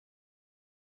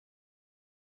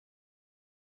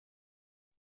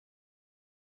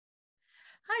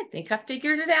I think I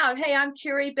figured it out. Hey, I'm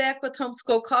Carrie Beck with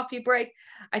Homeschool Coffee Break.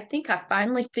 I think I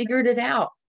finally figured it out.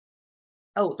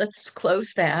 Oh, let's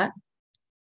close that.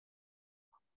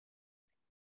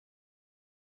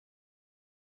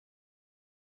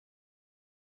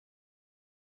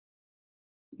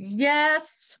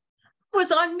 Yes, I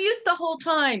was on mute the whole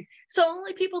time. So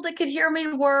only people that could hear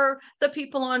me were the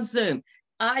people on Zoom.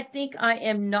 I think I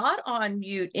am not on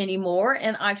mute anymore,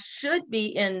 and I should be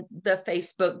in the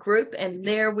Facebook group. And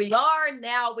there we are.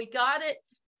 Now we got it.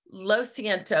 Lo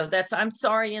siento. That's I'm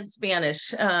sorry in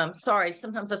Spanish. Sorry.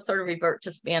 Sometimes I sort of revert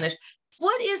to Spanish.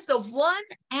 What is the one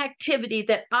activity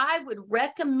that I would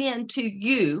recommend to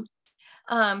you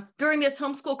during this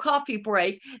homeschool coffee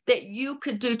break that you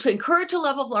could do to encourage a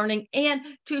love of learning and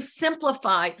to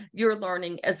simplify your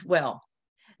learning as well?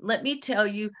 Let me tell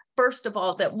you, first of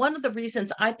all, that one of the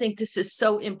reasons I think this is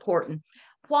so important.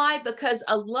 Why? Because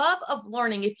a love of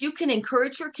learning, if you can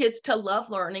encourage your kids to love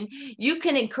learning, you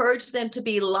can encourage them to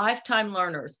be lifetime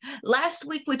learners. Last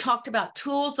week, we talked about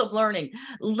tools of learning.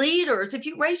 Leaders, if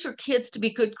you raise your kids to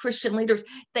be good Christian leaders,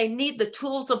 they need the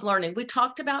tools of learning. We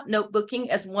talked about notebooking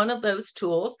as one of those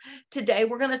tools. Today,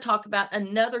 we're going to talk about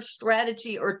another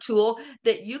strategy or tool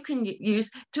that you can use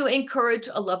to encourage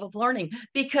a love of learning,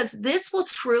 because this will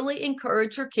truly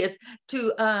encourage your kids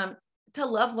to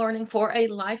love learning for a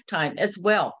lifetime as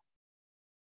well.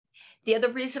 The other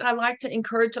reason I like to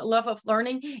encourage a love of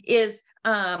learning is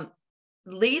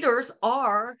leaders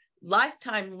are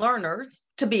lifetime learners.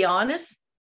 To be honest,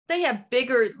 they have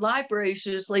bigger libraries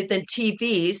usually than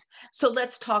TVs. So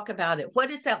let's talk about it.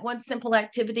 What is that one simple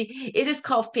activity? It is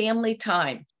called family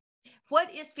time.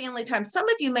 What is family time? Some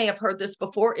of you may have heard this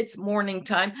before. It's morning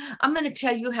time. I'm going to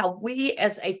tell you how we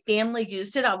as a family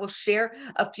used it. I will share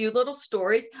a few little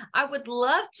stories. I would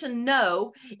love to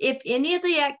know if any of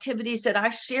the activities that I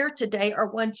share today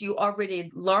are ones you already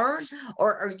learned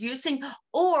or are using,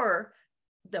 or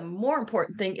the more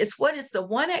important thing is, what is the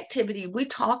one activity we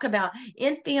talk about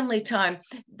in family time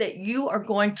that you are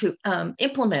going to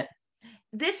implement?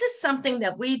 This is something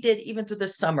that we did even through the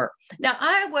summer. Now,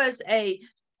 I was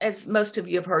as most of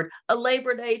you have heard, a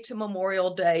Labor Day to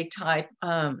Memorial Day type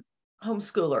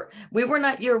homeschooler. We were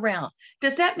not year round.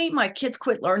 Does that mean my kids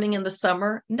quit learning in the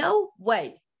summer? No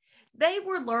way. They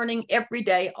were learning every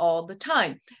day, all the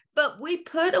time. But we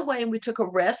put away and we took a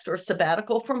rest or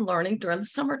sabbatical from learning during the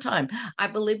summertime. I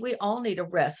believe we all need a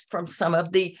rest from some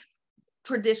of the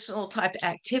traditional type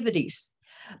activities,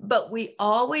 but we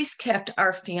always kept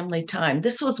our family time.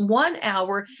 This was 1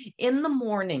 hour in the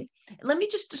morning. Let me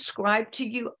just describe to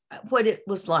you what it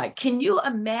was like. Can you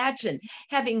imagine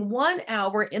having 1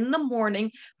 hour in the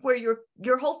morning where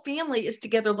your whole family is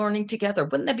together learning together?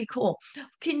 Wouldn't that be cool?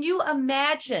 Can you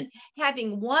imagine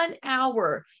having 1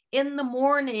 hour in the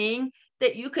morning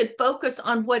that you could focus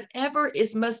on whatever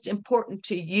is most important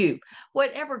to you?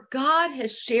 Whatever God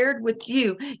has shared with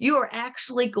you, you are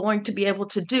actually going to be able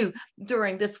to do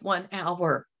during this 1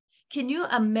 hour. Can you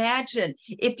imagine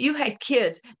if you had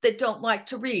kids that don't like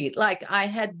to read, like I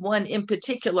had one in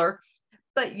particular,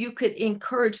 but you could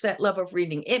encourage that love of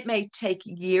reading? It may take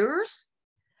years,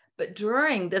 but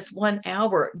during this 1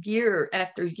 hour, year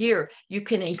after year, you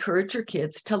can encourage your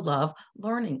kids to love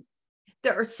learning.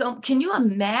 There are can you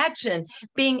imagine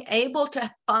being able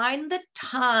to find the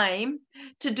time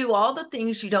to do all the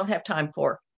things you don't have time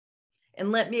for?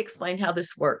 And let me explain how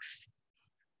this works.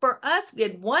 For us, we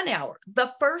had 1 hour.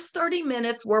 The first 30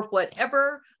 minutes were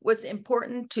whatever was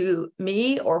important to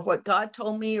me or what God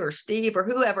told me or Steve or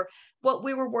whoever, what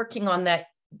we were working on that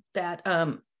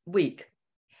week.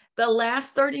 The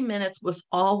last 30 minutes was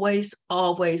always,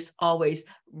 always, always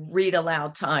read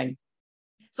aloud time.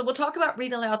 So we'll talk about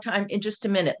read aloud time in just a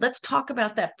minute. Let's talk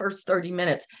about that first 30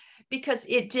 minutes, because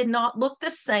it did not look the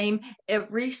same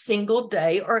every single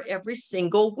day or every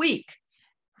single week.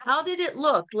 How did it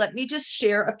look? Let me just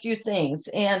share a few things.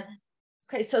 And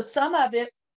okay, so some of it,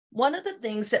 one of the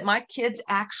things that my kids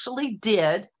actually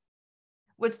did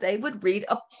was they would read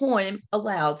a poem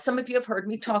aloud. Some of you have heard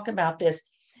me talk about this.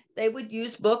 They would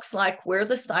use books like Where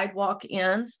the Sidewalk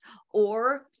Ends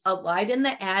or A Light in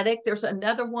the Attic. There's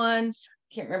another one,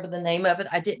 can't remember the name of it.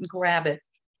 I didn't grab it.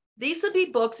 These would be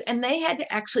books, and they had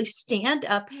to actually stand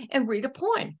up and read a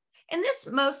poem. And this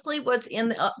mostly was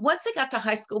once they got to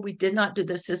high school, we did not do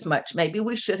this as much. Maybe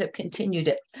we should have continued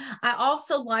it. I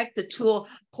also like the tool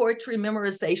Poetry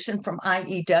Memorization from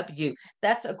IEW.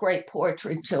 That's a great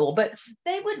poetry tool, but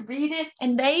they would read it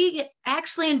and they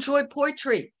actually enjoyed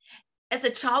poetry. As a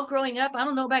child growing up, I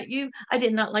don't know about you, I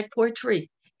did not like poetry.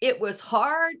 It was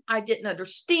hard. I didn't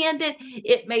understand it.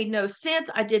 It made no sense.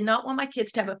 I did not want my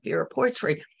kids to have a fear of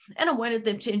poetry, and I wanted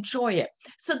them to enjoy it.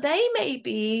 So they may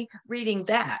be reading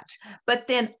that. But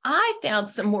then I found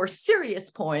some more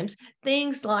serious poems,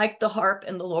 things like The Harp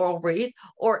and the Laurel Wreath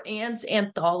or Anne's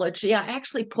Anthology. I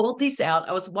actually pulled these out.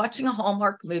 I was watching a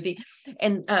Hallmark movie,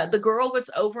 and the girl was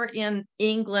over in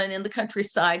England in the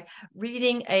countryside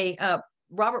reading a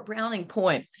Robert Browning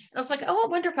poem. And I was like, oh, I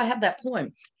wonder if I have that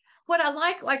poem. What I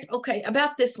like, okay,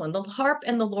 about this one, The Harp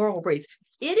and the Laurel Wreath,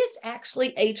 it is actually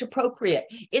age appropriate.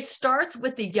 It starts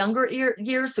with the younger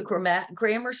years, the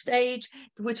grammar stage,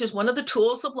 which is one of the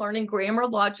tools of learning grammar,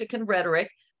 logic, and rhetoric.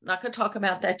 I'm not going to talk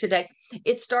about that today.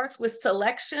 It starts with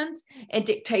selections and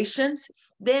dictations.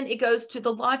 Then it goes to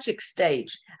the logic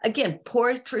stage. Again,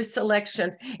 poetry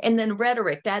selections, and then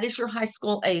rhetoric. That is your high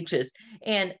school ages.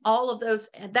 And all of those,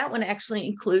 that one actually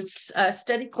includes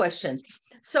study questions.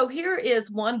 So here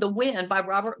is one, The Wind by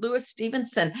Robert Louis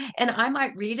Stevenson. And I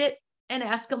might read it and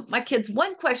ask them, my kids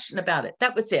one question about it.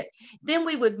 That was it. Then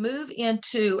we would move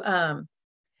into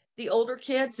the older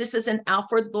kids. This is an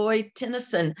Alfred Lloyd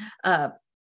Tennyson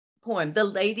poem, The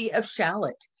Lady of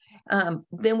Shalott.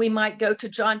 Then we might go to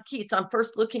John Keats on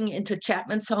First Looking into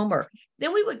Chapman's Homer.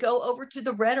 Then we would go over to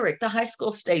the rhetoric, the high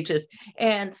school stages,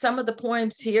 and some of the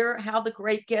poems here, How the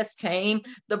Great Guest Came,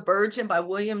 The Virgin by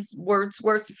William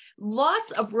Wordsworth.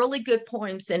 Lots of really good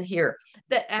poems in here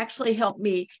that actually helped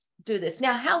me do this.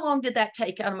 Now, how long did that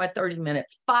take out of my 30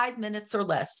 minutes? 5 minutes or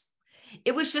less.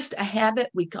 It was just a habit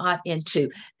we got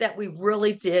into that we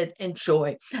really did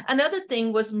enjoy. Another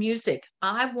thing was music.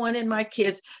 I wanted my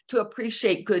kids to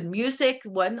appreciate good music,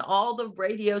 wasn't all the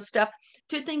radio stuff.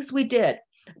 Two things we did.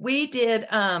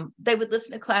 They would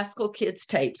listen to classical kids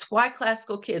tapes. Why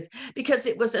classical kids? Because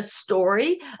it was a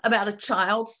story about a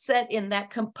child set in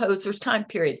that composer's time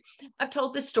period. I've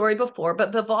told this story before,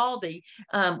 but Vivaldi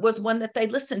was one that they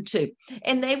listened to.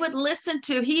 And they would listen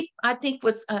to, he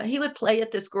would play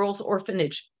at this girl's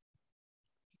orphanage.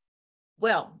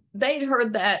 Well, they'd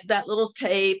heard that little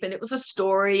tape, and it was a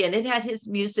story, and it had his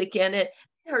music in it.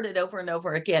 Heard it over and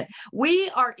over again. We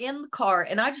are in the car,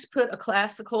 and I just put a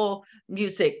classical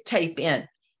music tape in,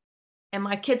 and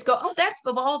my kids go, "Oh, that's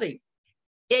Vivaldi."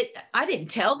 I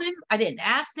didn't tell them, I didn't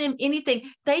ask them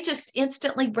anything. They just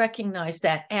instantly recognized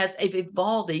that as a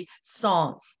Vivaldi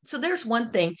song. So there's one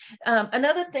thing.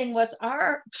 Another thing was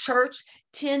our church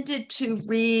tended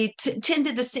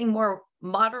to sing more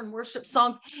modern worship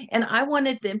songs, and I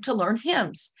wanted them to learn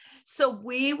hymns. So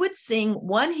we would sing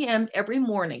one hymn every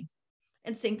morning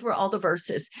and sing through all the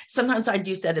verses. Sometimes I'd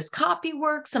use that as copy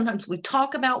work. Sometimes we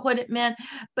talk about what it meant,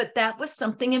 but that was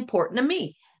something important to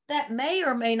me. That may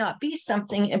or may not be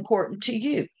something important to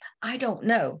you. I don't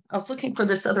know. I was looking for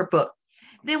this other book.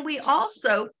 Then we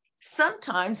also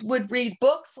sometimes would read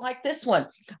books like this one.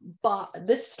 Bach.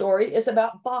 This story is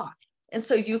about Bach. And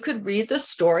so you could read the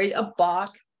story of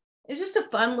Bach. It's just a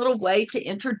fun little way to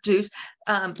introduce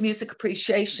music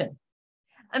appreciation.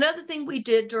 Another thing we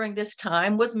did during this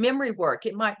time was memory work.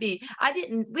 It might be,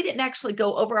 we didn't actually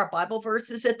go over our Bible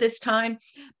verses at this time,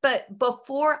 but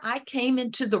before I came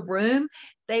into the room,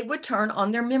 they would turn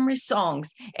on their memory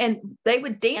songs and they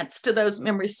would dance to those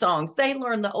memory songs. They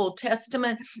learned the Old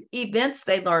Testament events.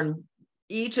 They learned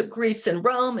Egypt, Greece, and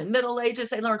Rome and Middle Ages.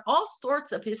 They learned all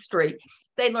sorts of history.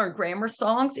 They learned grammar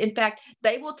songs. In fact,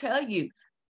 they will tell you,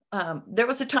 there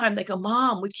was a time they go,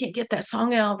 "Mom, we can't get that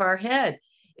song out of our head."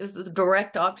 It was the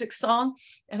direct object song.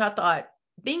 And I thought,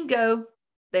 bingo,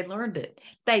 they learned it.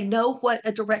 They know what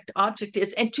a direct object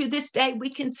is. And to this day, we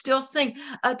can still sing,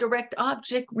 "A direct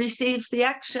object receives the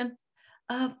action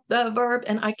of the verb."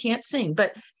 And I can't sing,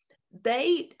 but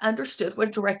they understood what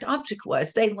a direct object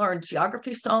was. They learned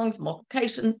geography songs,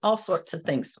 multiplication, all sorts of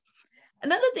things.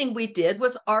 Another thing we did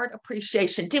was art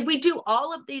appreciation. Did we do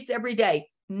all of these every day?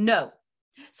 No.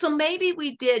 So maybe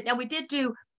we did. Now, we did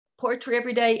do poetry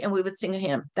every day, and we would sing a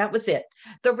hymn. That was it.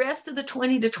 The rest of the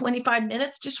 20 to 25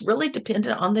 minutes just really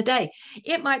depended on the day.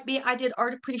 It might be I did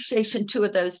art appreciation 2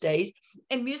 of those days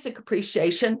and music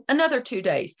appreciation another 2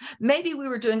 days. Maybe we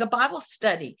were doing a Bible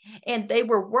study and they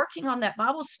were working on that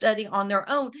Bible study on their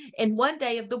own. And one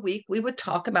day of the week, we would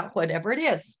talk about whatever it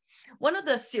is. One of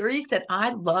the series that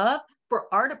I love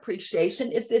for art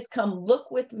appreciation is this Come Look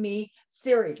With Me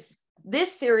series.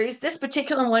 This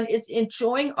particular one is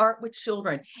Enjoying Art with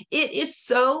Children. It is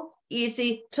so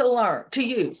easy to learn, to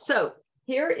use. So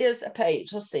here is a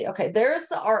page. Let's see. Okay, there's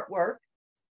the artwork.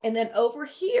 And then over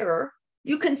here,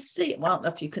 you can see, well, I don't know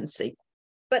if you can see,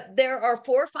 but there are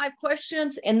 4 or 5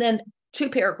 questions and then 2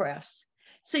 paragraphs.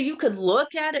 So you could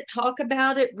look at it, talk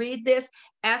about it, read this,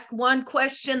 ask one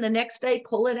question the next day,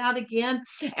 pull it out again,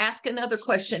 ask another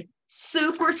question.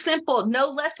 Super simple,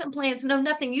 no lesson plans, no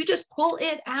nothing. You just pull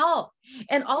it out.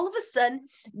 And all of a sudden,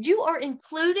 you are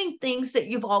including things that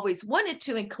you've always wanted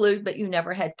to include, but you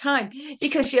never had time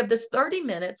because you have this 30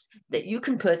 minutes that you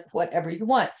can put whatever you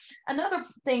want. Another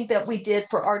thing that we did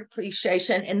for art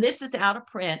appreciation, and this is out of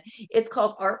print, it's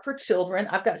called Art for Children.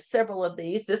 I've got several of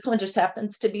these. This one just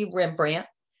happens to be Rembrandt,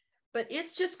 but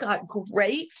it's just got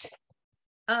great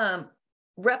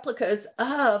replicas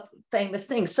of famous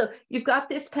things. So you've got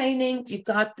this painting, you've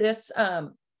got this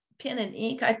pen and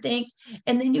ink, I think,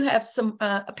 and then you have some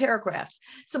paragraphs.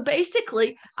 So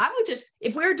basically, I would just,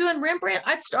 if we were doing Rembrandt,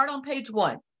 I'd start on page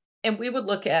 1 and we would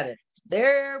look at it.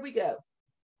 There we go.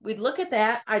 We'd look at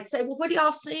that. I'd say, well, what do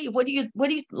y'all see? What do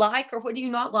you like or what do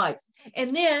you not like?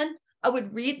 And then I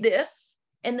would read this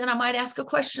and then I might ask a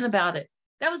question about it.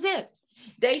 That was it.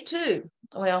 Day 2.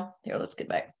 Well, here, let's get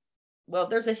back. Well,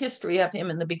 there's a history of him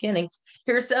in the beginning.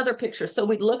 Here's the other picture. So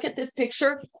we'd look at this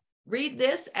picture, read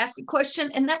this, ask a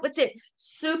question, and that was it.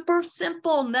 Super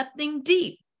simple, nothing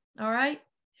deep. All right.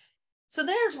 So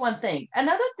there's one thing.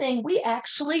 Another thing we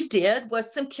actually did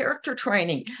was some character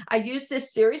training. I used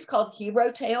this series called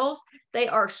Hero Tales. They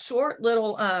are short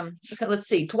little, okay, let's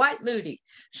see, Dwight Moody,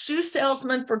 shoe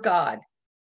salesman for God.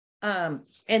 And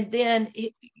then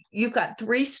you've got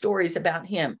 3 stories about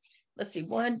him. Let's see,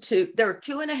 1, 2, there are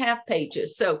 2.5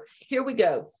 pages. So here we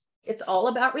go. It's all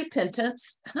about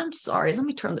repentance. And I'm sorry, let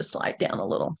me turn the slide down a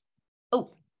little.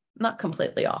 Oh, not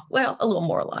completely off. Well, a little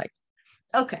more light.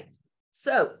 Okay,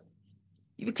 so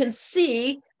you can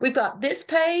see we've got this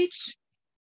page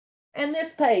and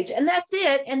this page, and that's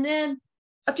it. And then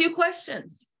a few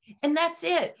questions, and that's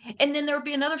it. And then there'll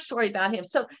be another story about him.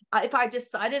 So if I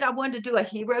decided I wanted to do a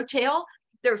hero tale,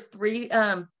 there's 3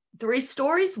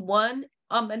 stories, one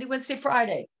on Monday, Wednesday,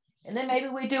 Friday. And then maybe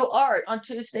we do art on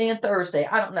Tuesday and Thursday.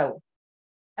 I don't know.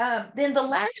 Then the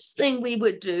last thing we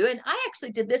would do, and I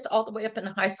actually did this all the way up in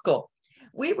high school.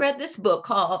 We read this book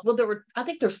called, well, I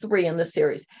think there's 3 in the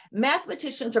series.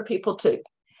 Mathematicians Are People Too.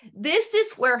 This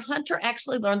is where Hunter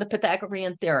actually learned the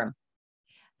Pythagorean theorem.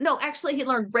 No, actually he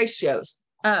learned ratios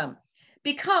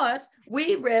because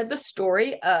we read the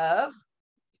story of,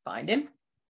 find him,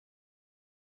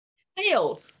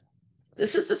 Thales.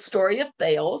 This is the story of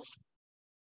Thales.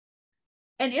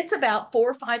 And it's about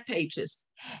 4 or 5 pages.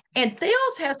 And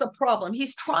Thales has a problem.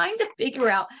 He's trying to figure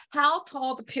out how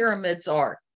tall the pyramids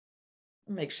are.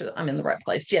 Make sure I'm in the right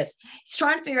place. Yes. He's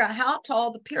trying to figure out how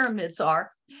tall the pyramids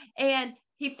are. And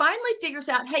he finally figures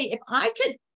out, hey, if I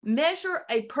could measure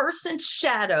a person's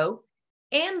shadow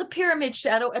and the pyramid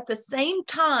shadow at the same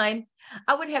time,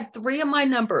 I would have 3 of my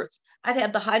numbers. I'd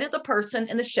have the height of the person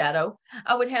and the shadow.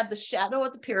 I would have the shadow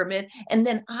of the pyramid, and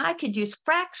then I could use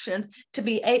fractions to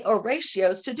be or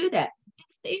ratios to do that.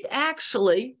 It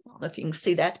actually, I don't know if you can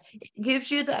see that, it gives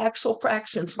you the actual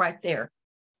fractions right there.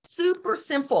 Super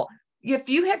simple. If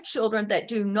you have children that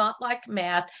do not like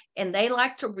math and they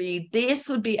like to read, this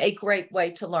would be a great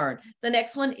way to learn. The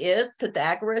next one is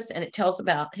Pythagoras, and it tells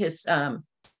about his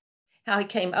how he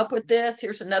came up with this.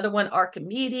 Here's another one,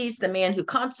 Archimedes, the man who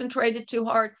concentrated too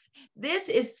hard. This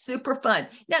is super fun.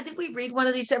 Now, did we read one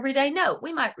of these every day? No,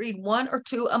 we might read 1 or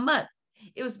 2 a month.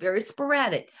 It was very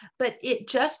sporadic, but it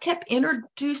just kept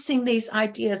introducing these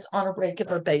ideas on a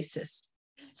regular basis.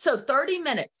 So 30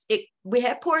 minutes, we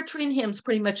had poetry and hymns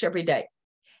pretty much every day.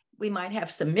 We might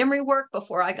have some memory work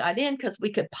before I got in because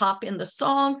we could pop in the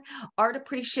songs, art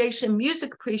appreciation,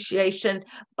 music appreciation,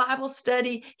 Bible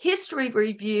study, history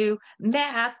review,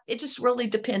 math. It just really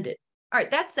depended. All right,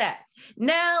 that's that.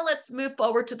 Now let's move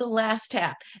forward to the last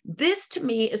half. This to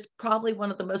me is probably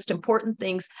one of the most important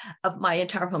things of my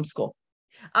entire homeschool.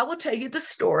 I will tell you the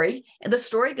story, and the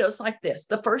story goes like this.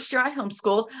 The first year I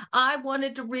homeschooled, I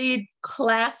wanted to read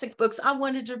classic books. I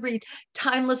wanted to read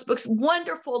timeless books,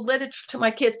 wonderful literature to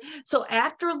my kids. So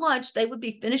after lunch, they would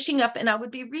be finishing up and I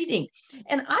would be reading.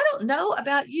 And I don't know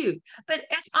about you, but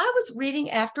as I was reading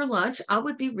after lunch, I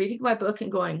would be reading my book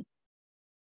and going,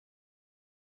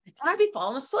 and I'd be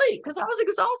falling asleep because I was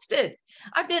exhausted.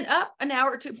 I've been up an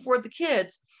hour or 2 before the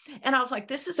kids. And I was like,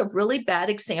 this is a really bad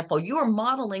example. You are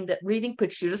modeling that reading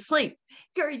puts you to sleep.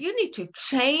 Gary, you need to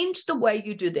change the way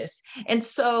you do this. And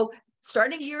so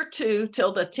starting year 2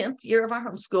 till the 10th year of our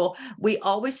homeschool, we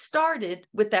always started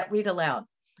with that read aloud.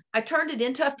 I turned it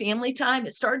into a family time.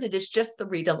 It started as just the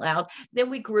read aloud. Then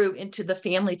we grew into the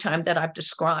family time that I've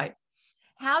described.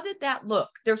 How did that look?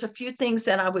 There's a few things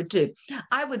that I would do.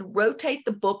 I would rotate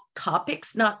the book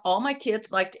topics. Not all my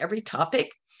kids liked every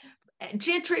topic.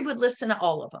 Gentry would listen to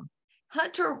all of them.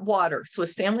 Hunter Waters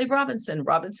was Family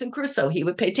Robinson Crusoe. He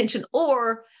would pay attention,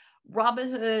 or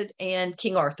Robin Hood and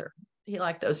King Arthur. He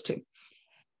liked those 2.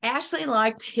 Ashley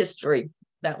liked history.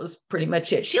 That was pretty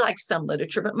much it. She liked some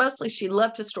literature, but mostly she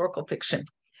loved historical fiction.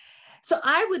 So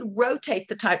I would rotate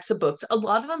the types of books. A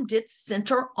lot of them did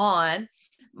center on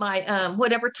my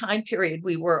whatever time period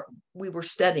we were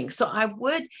studying. So I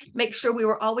would make sure we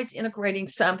were always integrating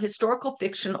some historical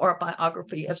fiction or a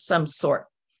biography of some sort.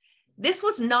 This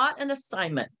was not an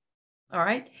assignment. All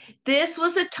right. This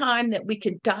was a time that we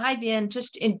could dive in,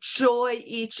 just enjoy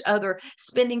each other,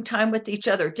 spending time with each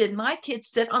other. Did my kids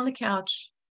sit on the couch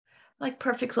like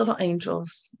perfect little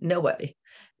angels? No way.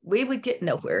 We would get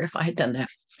nowhere if I had done that.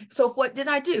 So what did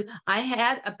I do? I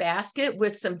had a basket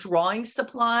with some drawing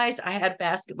supplies. I had a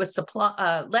basket with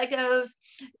Legos,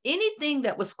 anything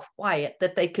that was quiet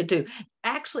that they could do.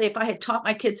 Actually, if I had taught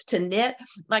my kids to knit,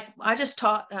 like I just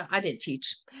taught, I didn't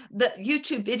teach. The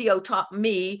YouTube video taught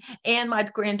me and my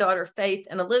granddaughter Faith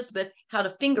and Elizabeth how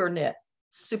to finger knit.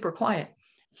 Super quiet.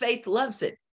 Faith loves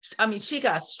it. I mean, she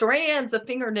got strands of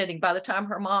finger knitting by the time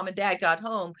her mom and dad got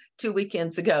home 2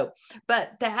 weekends ago.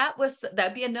 But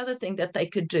that'd be another thing that they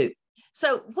could do.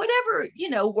 So whatever,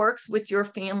 works with your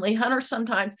family. Hunter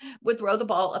sometimes would throw the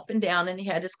ball up and down and he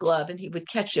had his glove and he would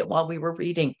catch it while we were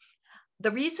reading.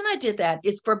 The reason I did that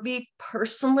is for me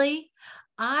personally,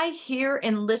 I hear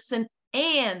and listen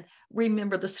and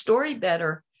remember the story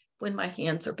better when my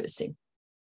hands are busy.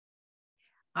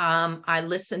 I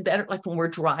listen better. Like when we're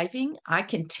driving, I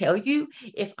can tell you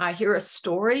if I hear a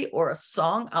story or a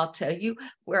song, I'll tell you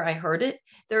where I heard it.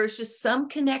 There is just some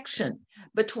connection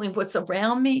between what's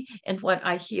around me and what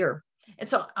I hear. And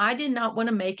so I did not want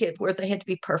to make it where they had to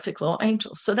be perfect little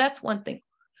angels. So that's one thing.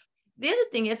 The other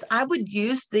thing is I would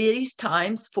use these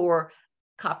times for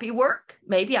copy work.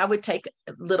 Maybe I would take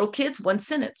little kids one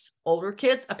sentence, older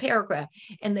kids a paragraph,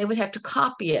 and they would have to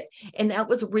copy it. And that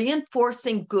was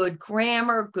reinforcing good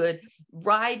grammar, good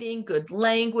writing, good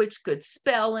language, good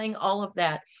spelling, all of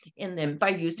that in them by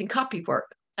using copy work.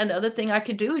 Another thing I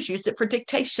could do is use it for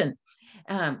dictation.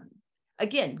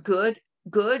 Again, good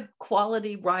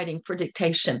quality writing for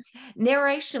dictation.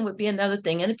 Narration would be another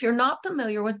thing. And if you're not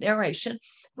familiar with narration,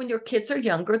 when your kids are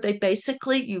younger,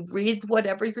 you read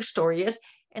whatever your story is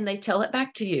and they tell it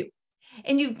back to you.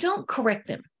 And you don't correct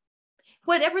them.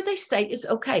 Whatever they say is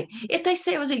okay. If they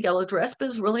say it was a yellow dress, but it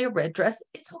was really a red dress,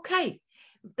 it's okay.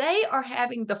 They are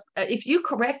having if you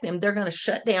correct them, they're going to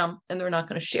shut down and they're not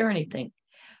going to share anything.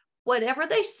 Whatever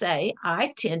they say,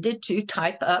 I tended to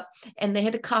type up and they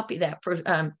had to copy that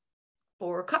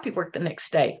for copy work the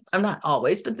next day. I'm not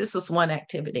always, but this was one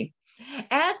activity.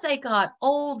 As they got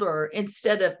older,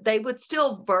 they would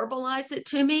still verbalize it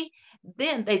to me.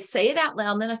 Then they'd say it out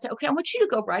loud. And then I say, okay, I want you to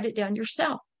go write it down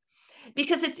yourself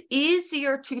because it's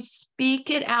easier to speak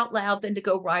it out loud than to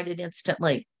go write it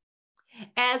instantly.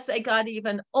 As they got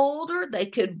even older, they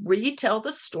could retell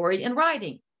the story in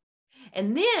writing.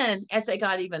 And then as they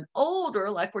got even older,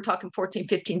 like we're talking 14,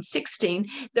 15, 16,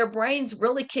 their brains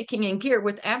really kicking in gear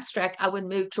with abstract, I would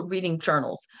move to reading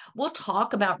journals. We'll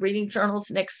talk about reading journals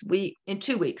next week in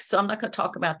 2 weeks. So I'm not going to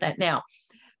talk about that now.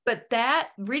 But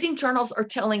reading journals are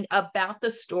telling about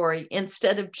the story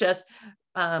instead of just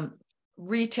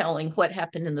retelling what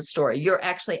happened in the story. You're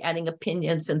actually adding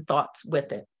opinions and thoughts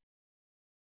with it.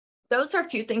 Those are a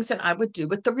few things that I would do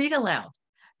with the read aloud.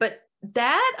 But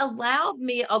that allowed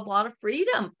me a lot of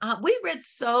freedom. We read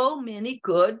so many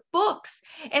good books,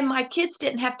 and my kids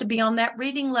didn't have to be on that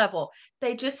reading level.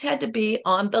 They just had to be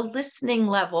on the listening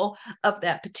level of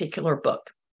that particular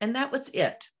book. And that was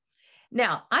it.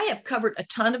 Now, I have covered a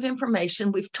ton of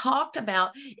information. We've talked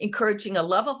about encouraging a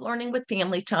love of learning with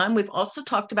family time. We've also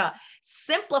talked about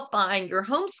simplifying your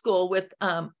homeschool with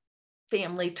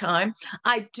family time.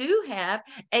 I do have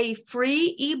a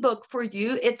free ebook for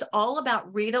you. It's all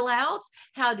about read alouds.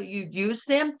 How do you use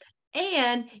them?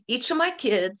 And each of my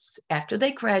kids, after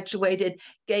they graduated,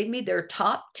 gave me their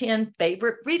top 10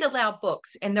 favorite read aloud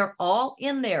books, and they're all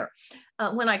in there.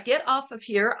 When I get off of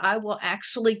here, I will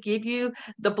actually give you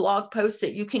the blog post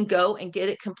that you can go and get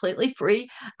it completely free.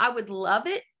 I would love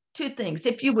it. 2 things.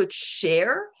 If you would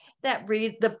share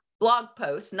the blog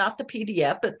post, not the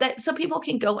PDF, but that so people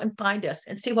can go and find us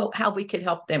and see how we could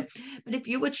help them. But if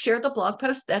you would share the blog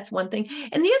post, that's one thing.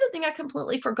 And the other thing I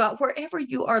completely forgot, wherever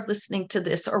you are listening to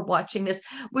this or watching this,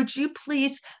 would you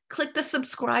please click the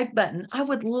subscribe button? I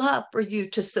would love for you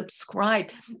to subscribe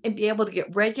and be able to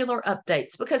get regular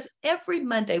updates, because every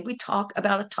Monday we talk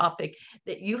about a topic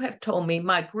that you have told me,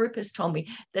 my group has told me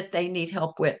that they need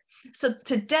help with. So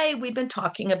today we've been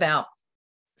talking about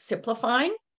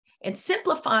simplifying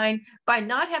by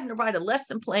not having to write a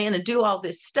lesson plan and do all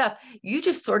this stuff. You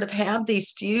just sort of have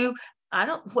these few,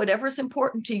 whatever's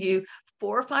important to you,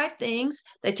 4 or 5 things.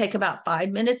 They take about 5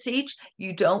 minutes each.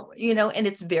 You don't, and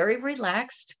it's very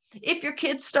relaxed. If your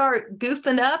kids start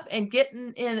goofing up and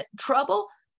getting in trouble,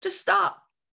 just stop.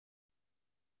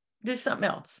 Do something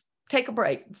else. Take a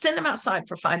break. Send them outside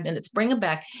for 5 minutes. Bring them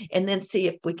back, and then see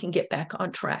if we can get back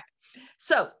on track.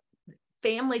 So,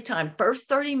 family time. First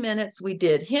 30 minutes, we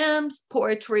did hymns,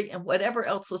 poetry, and whatever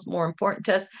else was more important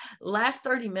to us. Last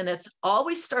 30 minutes,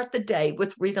 always start the day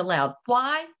with read aloud.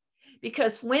 Why?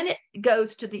 Because when it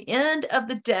goes to the end of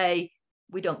the day,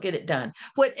 we don't get it done.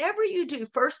 Whatever you do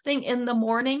first thing in the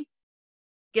morning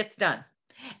gets done.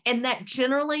 And that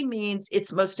generally means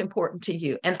it's most important to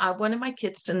you. And I wanted my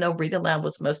kids to know read aloud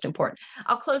was most important.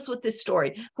 I'll close with this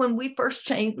story. When we first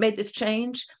made this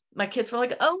change, my kids were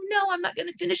like, oh no, I'm not going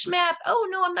to finish math. Oh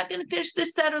no, I'm not going to finish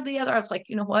this, that, or the other. I was like,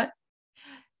 you know what?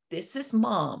 This is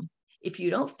mom. If you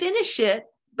don't finish it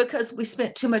because we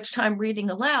spent too much time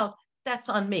reading aloud, that's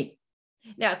on me.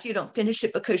 Now, if you don't finish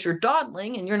it because you're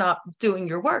dawdling and you're not doing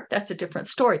your work, that's a different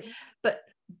story. But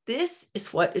this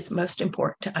is what is most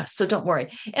important to us. So don't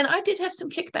worry. And I did have some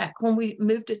kickback when we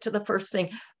moved it to the first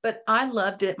thing, but I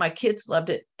loved it. My kids loved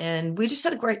it. And we just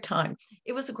had a great time.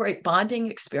 It was a great bonding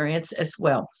experience as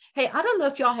well. Hey, I don't know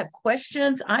if y'all have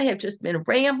questions. I have just been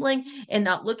rambling and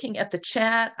not looking at the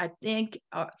chat. I think,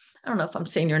 I don't know if I'm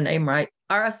saying your name right,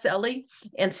 Araceli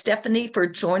and Stephanie for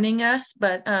joining us.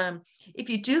 But if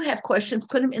you do have questions,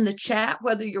 put them in the chat,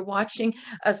 whether you're watching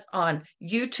us on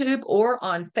YouTube or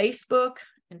on Facebook.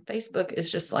 And Facebook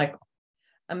is just like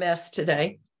a mess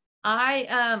today.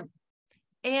 And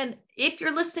if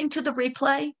you're listening to the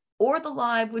replay or the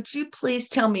live, would you please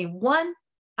tell me one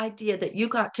idea that you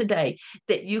got today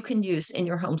that you can use in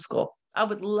your homeschool? I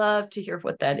would love to hear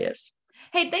what that is.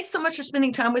 Hey, thanks so much for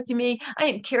spending time with me. I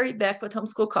am Carrie Beck with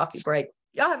Homeschool Coffee Break.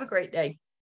 Y'all have a great day.